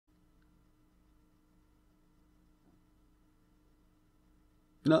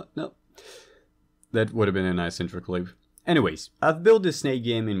no, no. That would have been a nice intro clip. Anyways, I've built this snake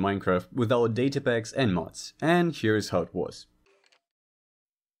game in Minecraft without data packs and mods, and here's how it was.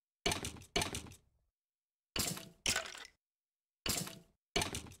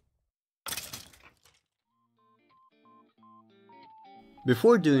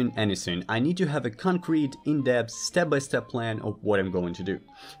 Before doing anything, I need to have a concrete, in-depth, step-by-step plan of what I'm going to do.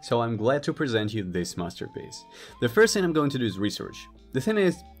 So I'm glad to present you this masterpiece. The first thing I'm going to do is research. The thing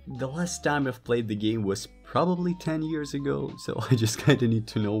is, the last time I've played the game was probably 10 years ago, so I just kinda need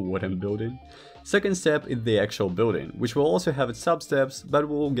to know what I'm building. Second step is the actual building, which will also have its sub-steps, but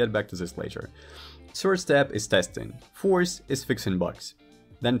we'll get back to this later. Third step is testing. Fourth is fixing bugs.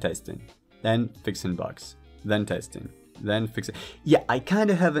 Then testing. Then fixing bugs. Then testing. Then fix it. Yeah, I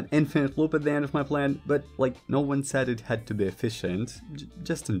kinda have an infinite loop at the end of my plan, but like no one said it had to be efficient,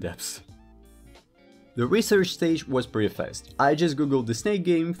 just in depth. The research stage was pretty fast. I just googled the snake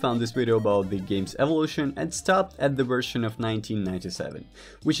game, found this video about the game's evolution and stopped at the version of 1997,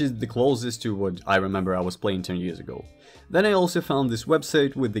 which is the closest to what I remember I was playing 10 years ago. Then I also found this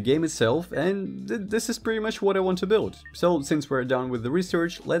website with the game itself, and this is pretty much what I want to build. So since we're done with the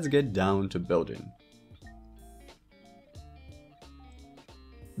research, let's get down to building.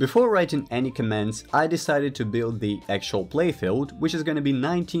 Before writing any commands, I decided to build the actual playfield, which is gonna be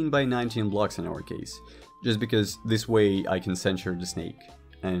 19 by 19 blocks in our case, just because this way I can center the snake,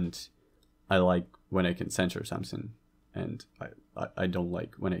 and I like when I can center something, and I don't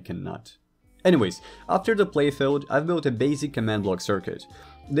like when I cannot. Anyways, after the playfield, I've built a basic command block circuit.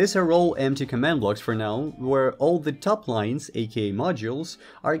 These are all empty command blocks for now, where all the top lines, aka modules,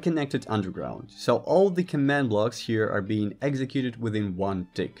 are connected underground. So all the command blocks here are being executed within one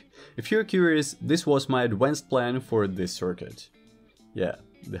tick. If you're curious, this was my advanced plan for this circuit. Yeah,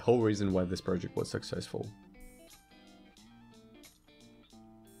 the whole reason why this project was successful.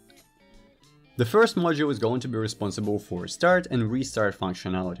 The first module is going to be responsible for start and restart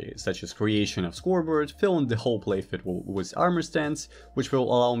functionality, such as creation of scoreboard, filling the whole playfield with armor stands, which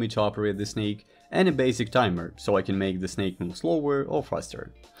will allow me to operate the snake, and a basic timer, so I can make the snake move slower or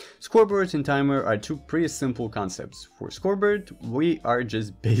faster. Scoreboard and timer are two pretty simple concepts. For scoreboard, we are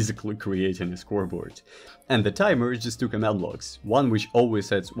just basically creating a scoreboard. And the timer is just two command blocks, one which always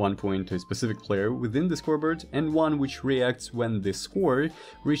sets one point to a specific player within the scoreboard, and one which reacts when the score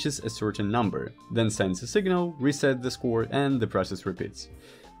reaches a certain number, then sends a signal, resets the score, and the process repeats.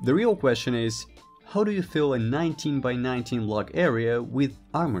 The real question is, how do you fill a 19 by 19 block area with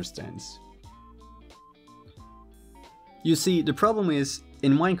armor stands? You see, the problem is,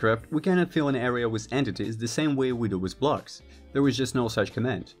 in Minecraft, we cannot fill an area with entities the same way we do with blocks. There is just no such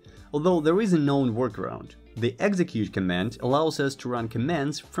command. Although there is a known workaround. The execute command allows us to run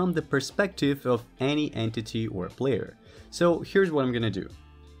commands from the perspective of any entity or player. So here's what I'm gonna do.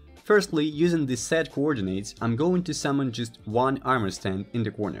 Firstly, using the set coordinates, I'm going to summon just one armor stand in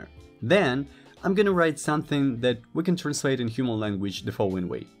the corner. Then, I'm gonna write something that we can translate in human language the following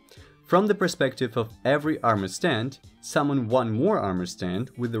way. From the perspective of every armor stand, summon one more armor stand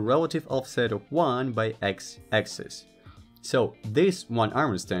with the relative offset of 1 by x axis. So this one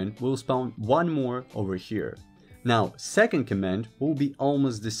armor stand will spawn one more over here. Now, second command will be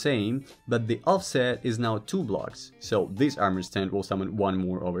almost the same, but the offset is now 2 blocks. So this armor stand will summon one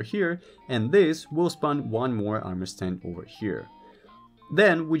more over here, and this will spawn one more armor stand over here.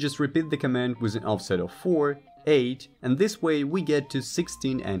 Then we just repeat the command with an offset of 4, 8, and this way we get to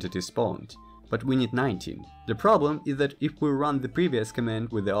 16 entities spawned. But we need 19. The problem is that if we run the previous command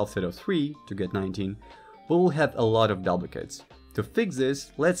with the offset of 3 to get 19, we will have a lot of duplicates. To fix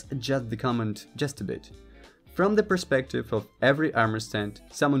this, let's adjust the command just a bit. From the perspective of every armor stand,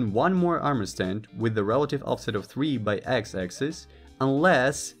 summon one more armor stand with the relative offset of 3 by x-axis,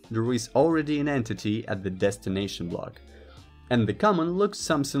 unless there is already an entity at the destination block. And the command looks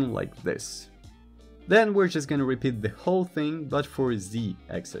something like this. Then we're just gonna repeat the whole thing, but for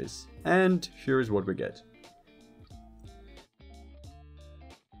z-axis. And here's what we get.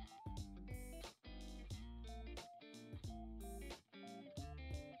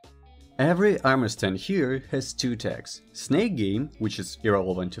 Every armor stand here has two tags, snake game, which is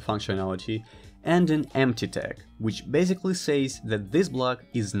irrelevant to functionality, and an empty tag, which basically says that this block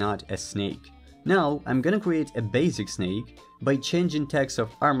is not a snake. Now I'm gonna create a basic snake by changing tags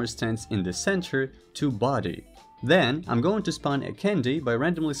of armor stands in the center to body. Then I'm going to spawn a candy by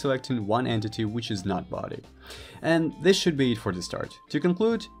randomly selecting one entity which is not body. And this should be it for the start. To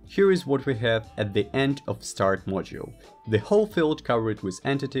conclude, here is what we have at the end of start module. The whole field covered with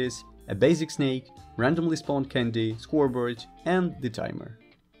entities, a basic snake, randomly spawned candy, scoreboard, and the timer.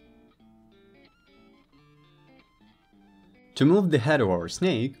 To move the head of our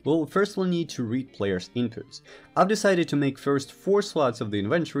snake, we'll firstly need to read player's inputs. I've decided to make first 4 slots of the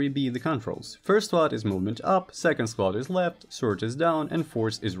inventory be the controls. First slot is movement up, second slot is left, sort is down, and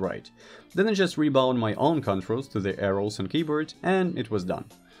force is right. Then I just rebound my own controls to the arrows and keyboard, and it was done.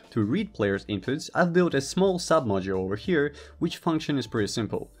 To read player's inputs, I've built a small submodule over here, which function is pretty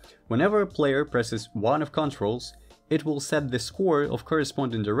simple. Whenever a player presses one of controls, it will set the score of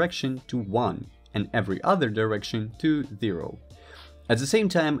corresponding direction to 1. And every other direction to 0. At the same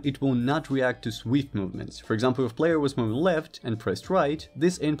time, it will not react to swift movements. For example, if player was moving left and pressed right,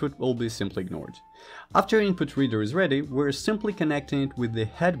 this input will be simply ignored. After input reader is ready, we're simply connecting it with the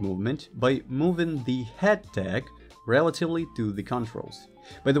head movement by moving the head tag relatively to the controls.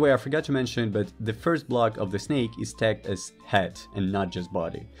 By the way, I forgot to mention, but the first block of the snake is tagged as head and not just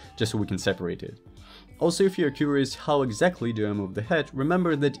body, just so we can separate it. Also, if you're curious how exactly do I move the head,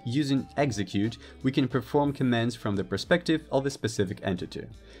 remember that using execute, we can perform commands from the perspective of a specific entity.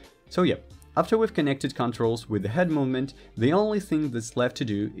 So yeah, after we've connected controls with the head movement, the only thing that's left to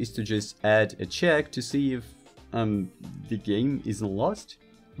do is to just add a check to see if the game isn't lost.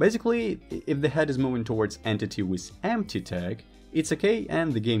 Basically, if the head is moving towards entity with empty tag, it's okay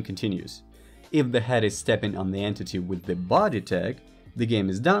and the game continues. If the head is stepping on the entity with the body tag, the game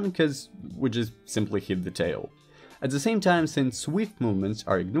is done because we just simply hit the tail. At the same time, since swift movements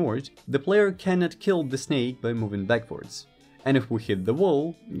are ignored, the player cannot kill the snake by moving backwards. And if we hit the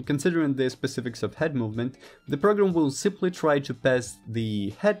wall, considering the specifics of head movement, the program will simply try to pass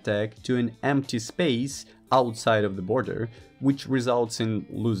the head tag to an empty space outside of the border, which results in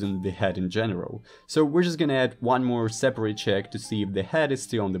losing the head in general. So we're just gonna add one more separate check to see if the head is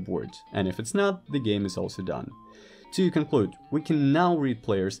still on the board, and if it's not, the game is also done. To conclude, we can now read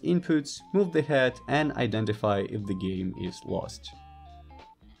players' inputs, move the head, and identify if the game is lost.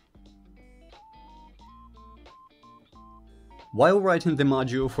 While writing the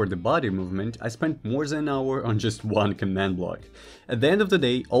module for the body movement, I spent more than an hour on just one command block. At the end of the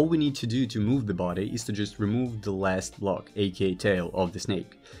day, all we need to do to move the body is to just remove the last block, aka tail, of the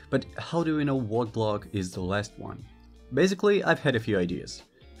snake. But how do we know what block is the last one? Basically, I've had a few ideas.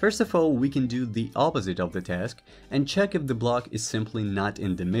 First of all, we can do the opposite of the task and check if the block is simply not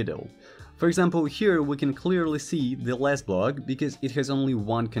in the middle. For example, here we can clearly see the last block because it has only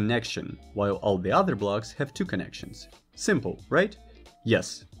one connection, while all the other blocks have 2 connections. Simple, right?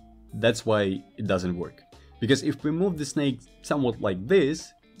 Yes, that's why it doesn't work. Because if we move the snake somewhat like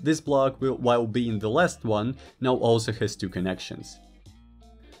this block, while being the last one, now also has 2 connections.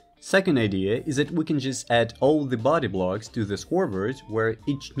 Second idea is that we can just add all the body blocks to the scoreboard, where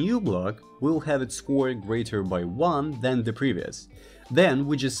each new block will have its score greater by 1 than the previous. Then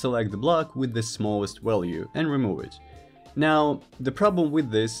we just select the block with the smallest value and remove it. Now, the problem with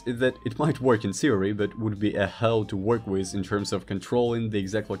this is that it might work in theory, but would be a hell to work with in terms of controlling the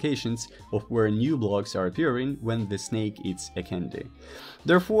exact locations of where new blocks are appearing when the snake eats a candy.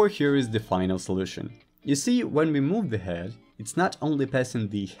 Therefore, here is the final solution. You see, when we move the head, it's not only passing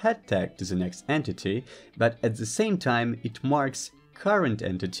the head tag to the next entity, but at the same time it marks current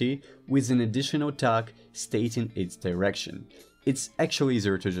entity with an additional tag stating its direction. It's actually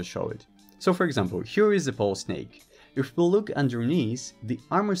easier to just show it. So for example, here is the pole snake. If we look underneath, the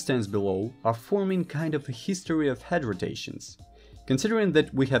armor stands below are forming kind of a history of head rotations. Considering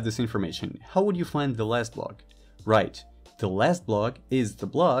that we have this information, how would you find the last block? Right. The last block is the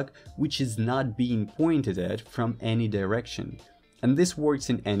block which is not being pointed at from any direction. And this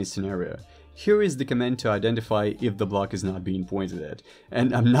works in any scenario. Here is the command to identify if the block is not being pointed at,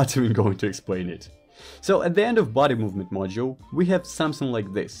 and I'm not even going to explain it. So at the end of body movement module, we have something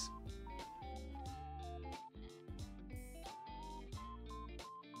like this.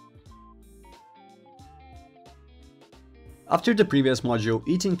 After the previous module,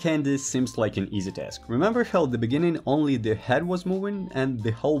 eating candy seems like an easy task. Remember how at the beginning only the head was moving and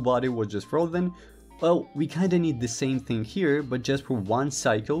the whole body was just frozen? Well, we kinda need the same thing here, but just for one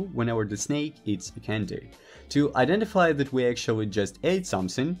cycle whenever the snake eats a candy. To identify that we actually just ate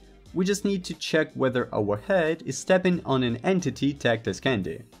something, we just need to check whether our head is stepping on an entity tagged as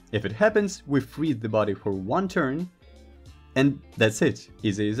candy. If it happens, we freeze the body for one turn, and that's it,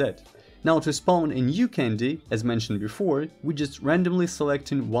 easy as that. Now to spawn a new candy, as mentioned before, we just randomly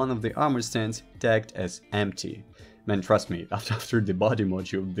selecting one of the armor stands tagged as empty. Man, trust me, after the body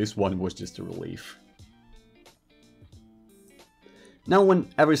module, this one was just a relief. Now when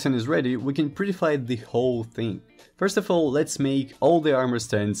everything is ready, we can prettify the whole thing. First of all, let's make all the armor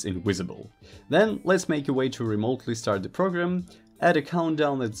stands invisible. Then let's make a way to remotely start the program, add a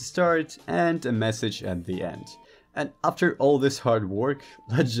countdown at the start and a message at the end. And after all this hard work,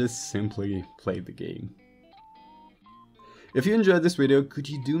 let's just simply play the game. If you enjoyed this video, could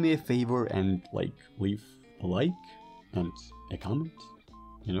you do me a favor and leave a like and a comment?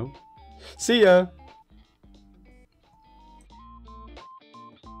 You know? See ya!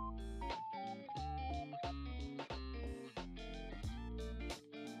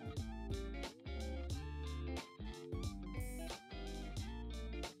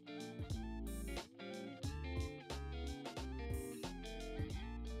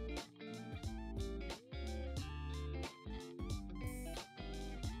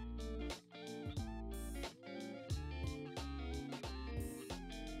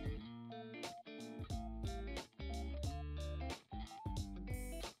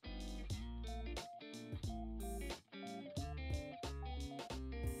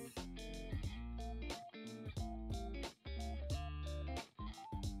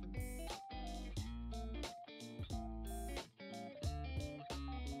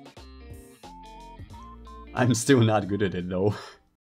 I'm still not good at it though.